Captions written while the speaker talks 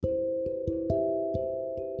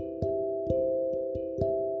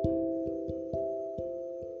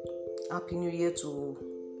Happy New Year to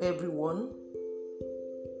everyone.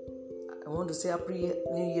 I want to say Happy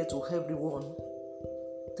New Year to everyone.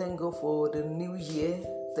 Thank God for the new year.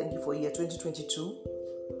 Thank you for year 2022.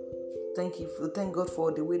 Thank God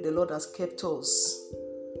for the way the Lord has kept us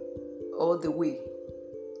all the way.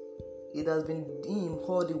 It has been Him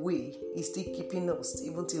all the way. He's still keeping us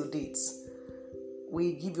even till date.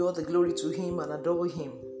 We give all the glory to Him and adore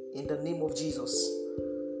Him in the name of Jesus.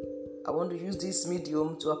 I want to use this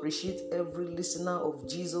medium to appreciate every listener of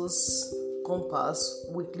Jesus Compass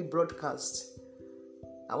weekly broadcast.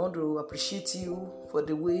 I want to appreciate you for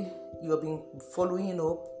the way you have been following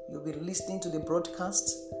up, you've been listening to the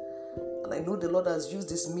broadcast, and I know the Lord has used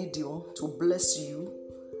this medium to bless you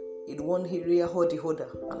in one area or the other.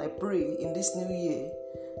 And I pray in this new year,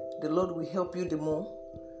 the Lord will help you the more.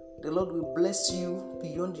 The Lord will bless you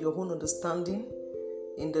beyond your own understanding.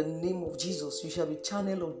 In the name of Jesus, you shall be a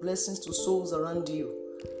channel of blessings to souls around you.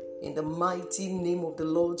 In the mighty name of the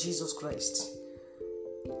Lord Jesus Christ.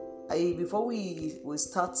 Before we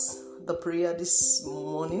start the prayer this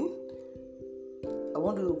morning, I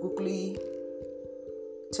want to quickly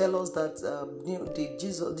tell us that the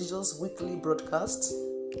Jesus weekly broadcast,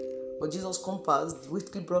 or Jesus Compass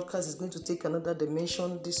weekly broadcast, is going to take another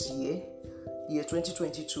dimension this year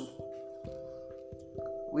 2022.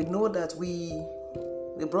 We know that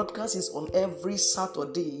the broadcast is on every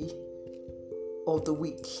Saturday of the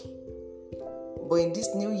week. But in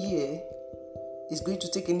this new year, it's going to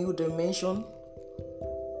take a new dimension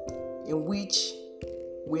in which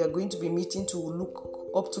we are going to be meeting to look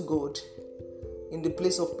up to God in the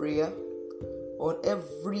place of prayer on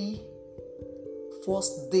every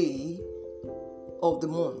first day of the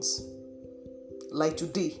month, like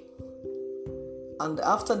today. And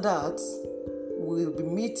after that, we will be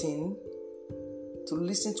meeting to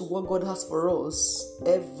listen to what God has for us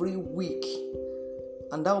every week,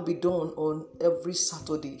 and that will be done on every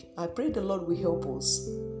Saturday. I pray the Lord will help us,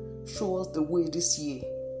 show us the way this year.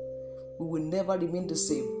 We will never remain the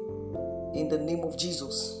same. In the name of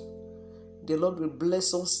Jesus, the Lord will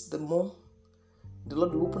bless us the more. The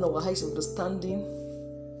Lord will open our eyes of understanding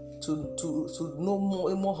to know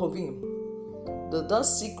more and more of Him. That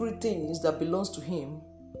secret things that belongs to Him,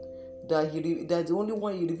 that the only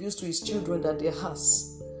one He reveals to His children that He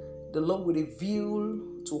has, the Lord will reveal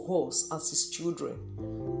to us as His children,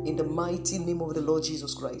 in the mighty name of the Lord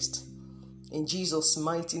Jesus Christ. In Jesus'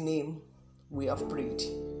 mighty name we have prayed.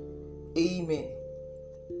 Amen.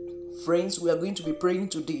 Friends, we are going to be praying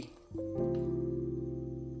today.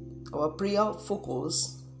 Our prayer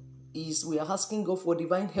focus is we are asking God for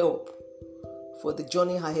divine help for the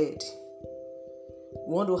journey ahead.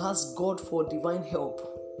 We want to ask God for divine help.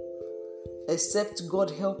 Except God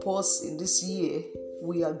help us in this year,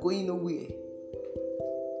 we are going nowhere.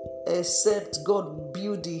 Except God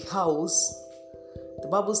build the house, the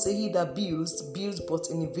Bible says he that builds but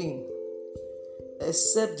in vain.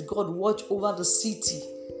 Except God watch over the city,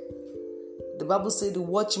 the Bible says the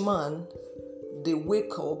watchman, they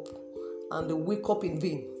wake up and they wake up in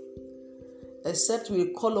vain. Except we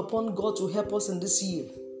call upon God to help us in this year,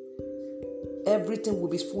 everything will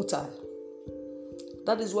be futile.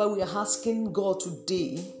 That is why we are asking God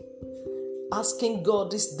today, asking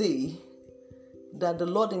God this day, that the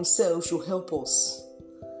Lord Himself should help us.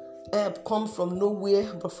 Help comes from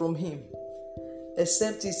nowhere but from Him.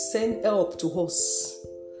 Except He send help to us.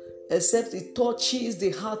 Except He touches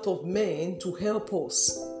the heart of man to help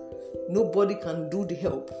us, nobody can do the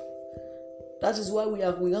help. That is why we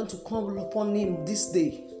want to call upon Him this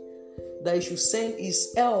day, that He should send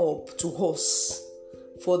His help to us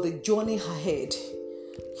for the journey ahead,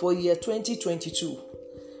 for year 2022.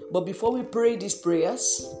 But before we pray these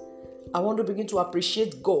prayers, I want to begin to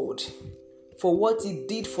appreciate God for what He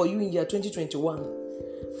did for you in year 2021.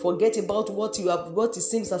 Forget about what it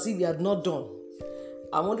seems as if He had not done.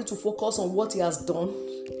 I want you to focus on what He has done.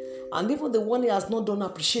 And even the one He has not done,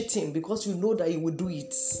 appreciate Him, because you know that He will do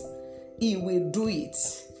it. He will do it.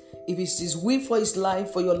 If it's His will for His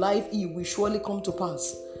life, for your life, He will surely come to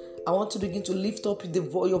pass. I want to begin to lift up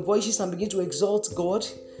your voices and begin to exalt God,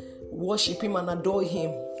 worship Him and adore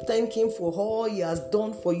Him. Thank Him for all He has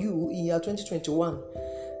done for you in year 2021.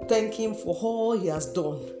 Thank Him for all He has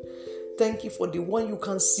done. Thank you for the one you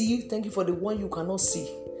can see. Thank you for the one you cannot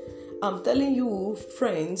see. I'm telling you,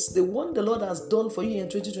 friends, the one the Lord has done for you in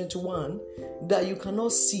 2021 that you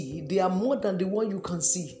cannot see, they are more than the one you can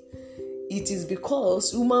see. It is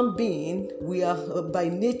because human being, we are by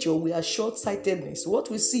nature, we are short-sightedness. What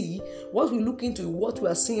we see, what we look into, what we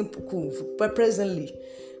are seeing presently.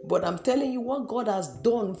 But I'm telling you, what God has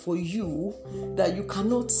done for you that you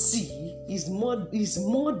cannot see is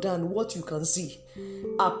more than what you can see.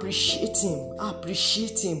 Appreciate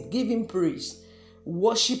Him, give Him praise,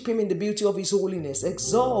 worship Him in the beauty of His holiness,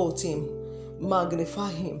 exalt Him,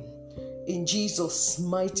 magnify Him. In Jesus'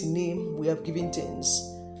 mighty name, we have given thanks.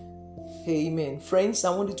 Amen. Friends,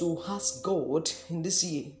 I want you to ask God in this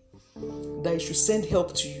year that He should send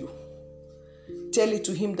help to you. Tell it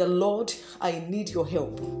to Him that, Lord, I need your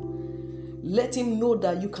help. Let Him know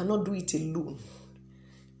that you cannot do it alone.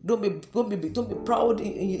 Don't be proud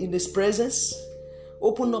in His presence.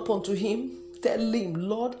 Open up unto Him. Tell Him,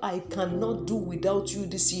 Lord, I cannot do without you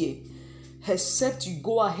this year, except you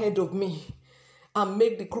go ahead of me and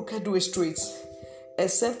make the crooked way straight.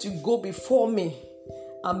 Except you go before me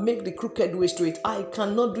and make the crooked way straight. I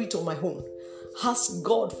cannot do it on my own. Ask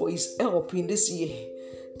God for His help in this year.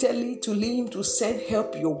 Tell Him to send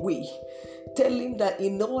help your way. Tell Him that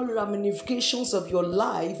in all ramifications of your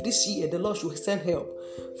life this year, the Lord should send help.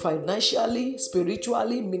 Financially,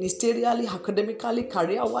 spiritually, ministerially, academically,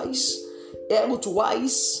 career-wise,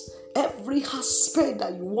 health-wise, every aspect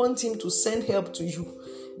that you want Him to send help to you.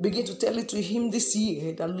 Begin to tell it to Him this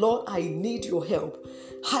year that, Lord, I need your help.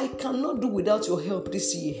 I cannot do without your help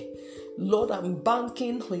this year. Lord, I'm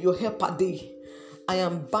banking on your help per day. I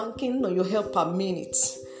am banking on your help per minute.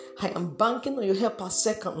 I am banking on your help per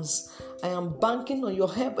seconds. I am banking on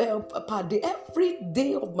your help per day. Every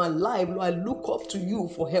day of my life, Lord, I look up to you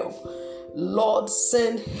for help. Lord,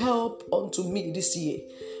 send help unto me this year.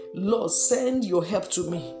 Lord, send your help to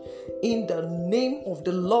me. In the name of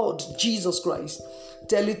the Lord Jesus Christ.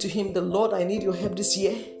 Tell it to Him, the Lord, I need your help this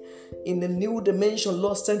year. In the new dimension,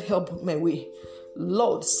 Lord, send help my way.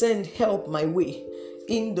 Lord, send help my way.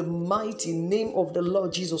 In the mighty name of the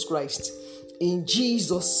Lord Jesus Christ. In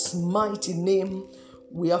Jesus' mighty name,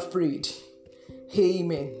 we have prayed.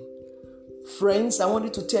 Amen. Friends, I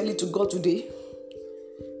wanted to tell you to God today,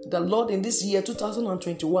 the Lord, in this year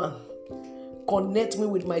 2021, connect me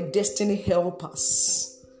with my destiny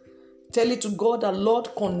helpers. Tell it to God that, Lord,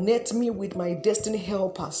 connect me with my destiny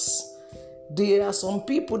helpers. There are some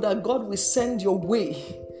people that God will send your way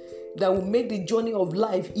that will make the journey of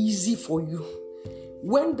life easy for you.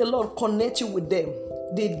 When the Lord connects you with them,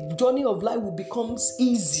 the journey of life will become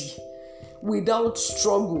easy without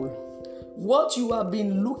struggle. What you have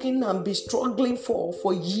been looking and been struggling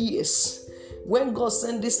for years, when God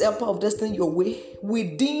sends this helper of destiny your way,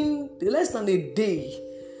 within less than a day,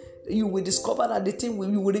 you will discover that the thing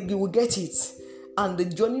you will get it, and the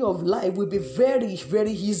journey of life will be very,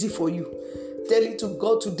 very easy for you. Tell it to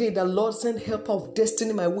God today that, Lord, send helper of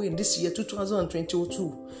destiny my way in this year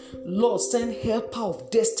 2022. Lord, send helper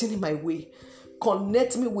of destiny my way.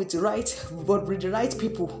 Connect me with the right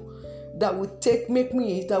people that will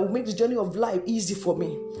make the journey of life easy for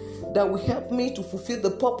me, that will help me to fulfill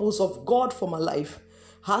the purpose of God for my life.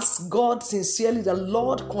 Ask God sincerely that,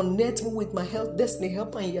 Lord, connect me with my destiny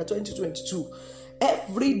helper in year 2022.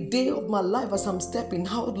 Every day of my life as I'm stepping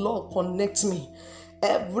out, Lord, connect me.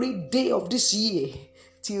 Every day of this year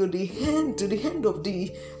till the end of the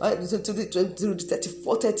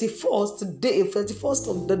 31st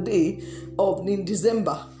of the day of in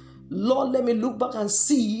December. Lord, let me look back and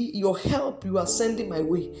see your help you are sending my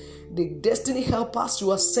way. The destiny helpers you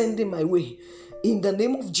are sending my way. In the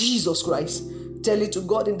name of Jesus Christ. Tell it to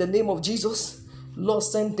God in the name of Jesus. Lord,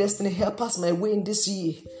 send destiny helpers my way in this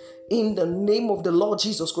year. In the name of the Lord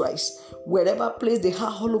Jesus Christ. Wherever place they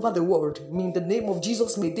are all over the world. In the name of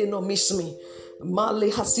Jesus, may they not miss me. Male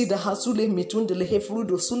hasida hasule mitundele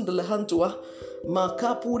hefrudo sundele hantua.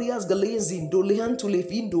 Makapurias galezin dolehantu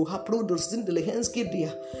lefindo haprodo sindele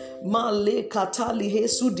henskidia. Male katali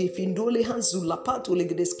hesudi findole hansu lapato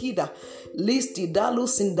legdeskida. Listi dalu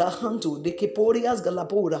sindahantu de keporias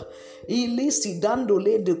galapora. Listi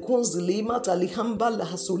dandole de kunzlima talihamba la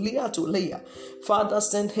hasuliato leya. Father,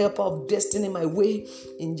 send help of destiny my way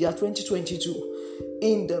in year 2022.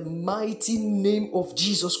 In the mighty name of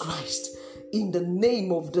Jesus Christ. In the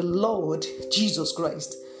name of the Lord Jesus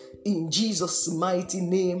Christ. In Jesus' mighty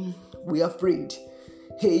name, we have prayed.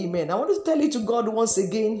 Amen. I want to tell you to God once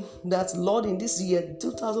again that, Lord, in this year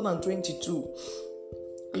 2022,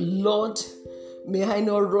 Lord, may I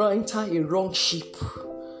not enter a wrong ship.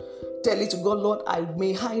 Tell it to God, Lord,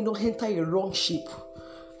 may I not enter a wrong ship,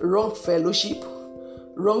 wrong fellowship,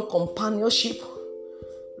 wrong companionship,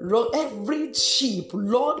 wrong every ship.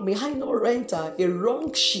 Lord, may I not enter a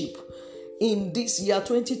wrong ship in this year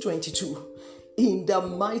 2022. In the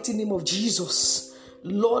mighty name of Jesus,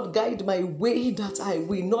 Lord, guide my way that I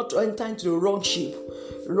will not enter into the wrong ship,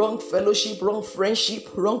 wrong fellowship, wrong friendship,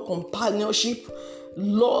 wrong companionship,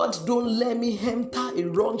 Lord, don't let me enter a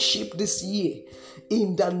wrong ship this year.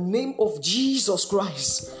 In the name of Jesus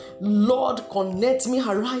Christ, Lord, connect me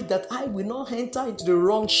right that I will not enter into the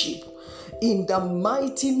wrong ship. In the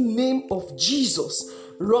mighty name of Jesus,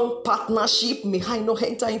 wrong partnership, may I not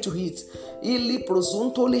enter into it. Ili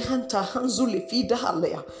prosonto le hanta hanzu le fida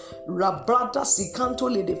halea. Rabrada sikanto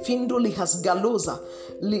le defindo le has galoza.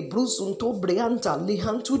 Le brusunto breanta le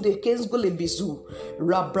hantu de kensgo le bisu.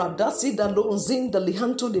 Rabrada si da lonzinda le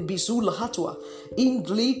hanto de bisu la hatua.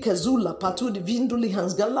 Indli kazula patu de vindo le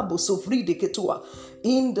hans galabo sofri de ketua.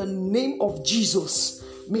 In the name of Jesus,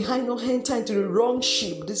 may I not enter into the wrong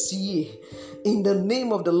ship this year. In the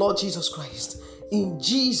name of the Lord Jesus Christ. In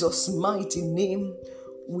Jesus' mighty name,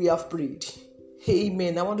 we have prayed.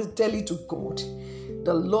 Amen. I want to tell you to God,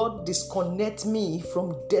 the Lord disconnect me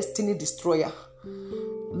from destiny destroyer.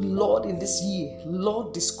 Lord, in this year,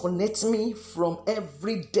 Lord, disconnect me from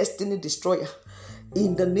every destiny destroyer.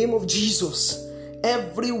 In the name of Jesus,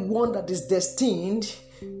 everyone that is destined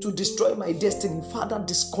to destroy my destiny, Father,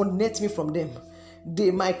 disconnect me from them.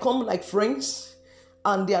 They might come like friends,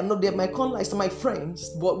 and they might come like my friends,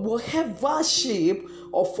 but whatever shape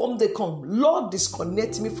or form they come, Lord,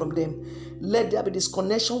 disconnect me from them. Let there be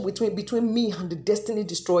disconnection between me and the destiny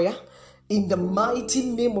destroyer. In the mighty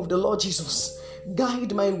name of the Lord Jesus,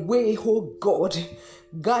 guide my way, oh God.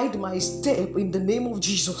 Guide my step in the name of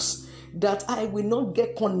Jesus, that I will not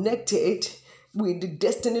get connected with the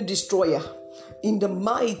destiny destroyer. In the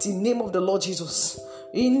mighty name of the Lord Jesus.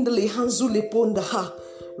 In the lehanzu leponda ha.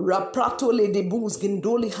 Raprato le debus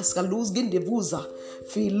gendoli haskaluz gendevuza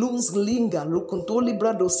filuns linga lukuntoli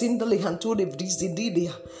brado sindale hanto de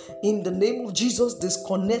vrizididia. In the name of Jesus,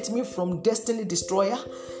 disconnect me from destiny destroyer.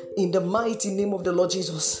 In the mighty name of the Lord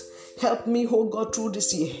Jesus, help me, oh God, through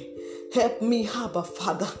this year. Help me, Abba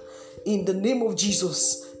Father. In the name of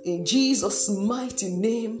Jesus, in Jesus' mighty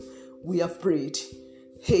name, we have prayed.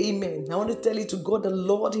 Amen. I want to tell you to God, the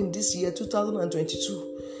Lord, in this year 2022.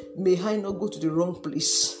 May I not go to the wrong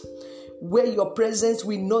place. Where your presence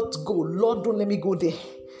will not go, Lord, don't let me go there.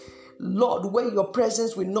 Lord, where your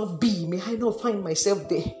presence will not be, may I not find myself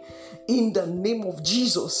there. In the name of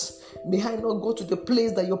Jesus, may I not go to the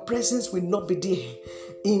place that your presence will not be there.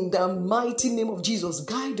 In the mighty name of Jesus,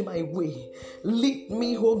 guide my way. Lead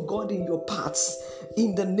me, oh God, in your paths.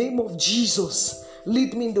 In the name of Jesus,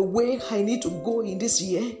 lead me in the way I need to go in this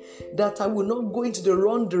year, that I will not go into the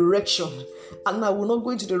wrong direction and I will not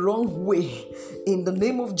go into the wrong way. In the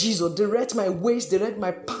name of Jesus, direct my ways, direct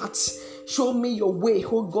my paths. Show me your way,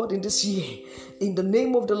 oh God, in this year. In the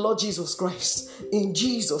name of the Lord Jesus Christ. In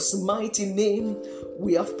Jesus' mighty name,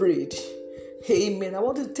 we have prayed. Amen. I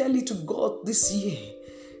want to tell you to God this year,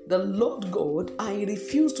 the Lord God, I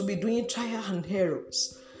refuse to be doing trial and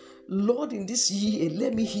errors. Lord, in this year,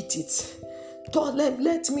 let me hit it. Lord,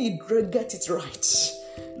 let me get it right.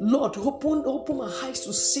 Lord, open my eyes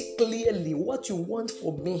to see clearly what you want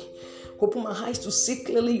for me. Open my eyes to see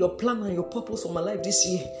clearly your plan and your purpose for my life this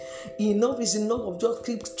year. Enough is enough of just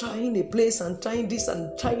keep trying a place and trying this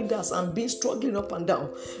and trying that and being struggling up and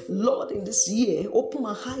down. Lord, in this year, open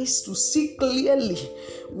my eyes to see clearly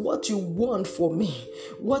what you want for me,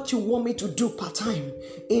 what you want me to do part-time.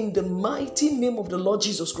 In the mighty name of the Lord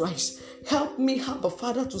Jesus Christ, help me, Abba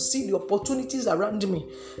Father, to see the opportunities around me.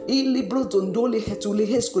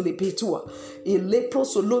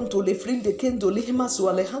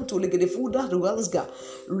 Fuda ruansga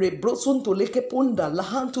rebroson to leke ponda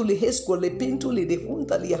lahanto le hesco le pinto le de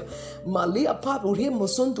juntalia malia paru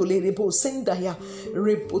remoson to le rebo sendaya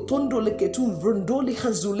repotondo le ketu vrondoli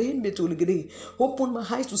hanzule metuligre. Open my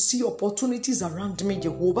eyes to see opportunities around me,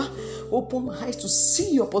 Jehovah. Open my eyes to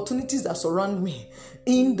see opportunities that surround me.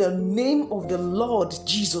 In the name of the Lord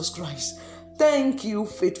Jesus Christ. Thank you,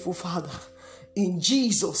 faithful Father. In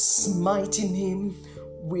Jesus' mighty name,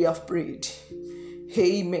 we have prayed.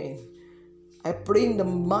 Amen. I pray in the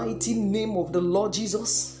mighty name of the Lord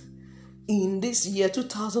Jesus. In this year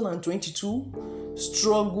 2022,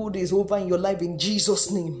 struggle is over in your life in Jesus'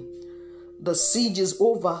 name. The siege is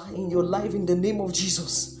over in your life in the name of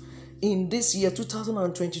Jesus. In this year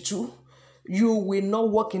 2022, you will not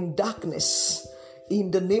walk in darkness.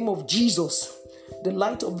 In the name of Jesus, the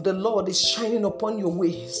light of the Lord is shining upon your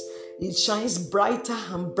ways. It shines brighter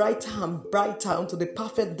and brighter and brighter unto the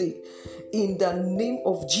perfect day. In the name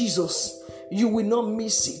of Jesus, you will not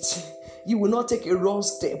miss it. You will not take a wrong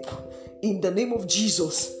step. In the name of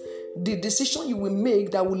Jesus, the decision you will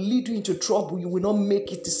make that will lead you into trouble, you will not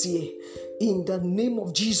make it this year. In the name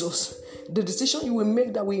of Jesus, the decision you will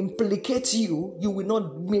make that will implicate you, you will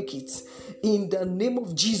not make it. In the name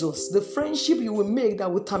of Jesus, the friendship you will make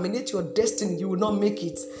that will terminate your destiny, you will not make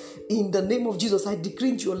it. In the name of Jesus, I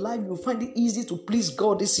decree into your life, you will find it easy to please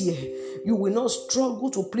God this year. You will not struggle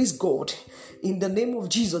to please God. In the name of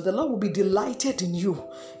Jesus, the Lord will be delighted in you.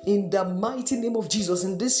 In the mighty name of Jesus,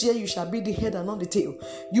 in this year, you shall be the head and not the tail.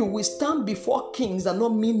 You will stand before kings and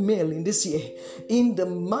not mean male in this year. In the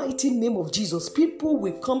mighty name of Jesus, people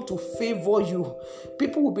will come to favor you.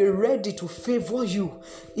 People will be ready to favor you.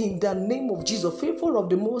 In the name of Jesus, favor of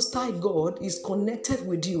the Most High God is connected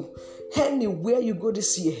with you. Anywhere you go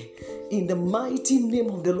this year, in the mighty name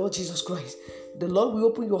of the Lord Jesus Christ, the Lord will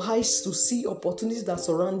open your eyes to see opportunities that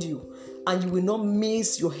surround you, and you will not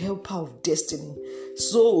miss your helper of destiny.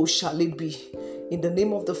 So shall it be. In the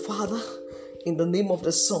name of the Father, in the name of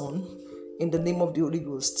the Son, in the name of the Holy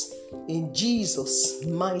Ghost. In Jesus'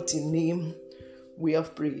 mighty name, we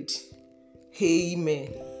have prayed.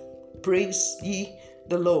 Amen. Praise ye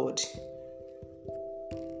the Lord.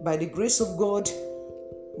 By the grace of God,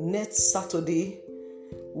 next Saturday,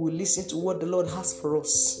 we'll listen to what the Lord has for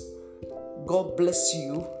us. God bless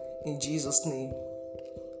you in Jesus' name.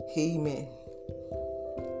 Amen.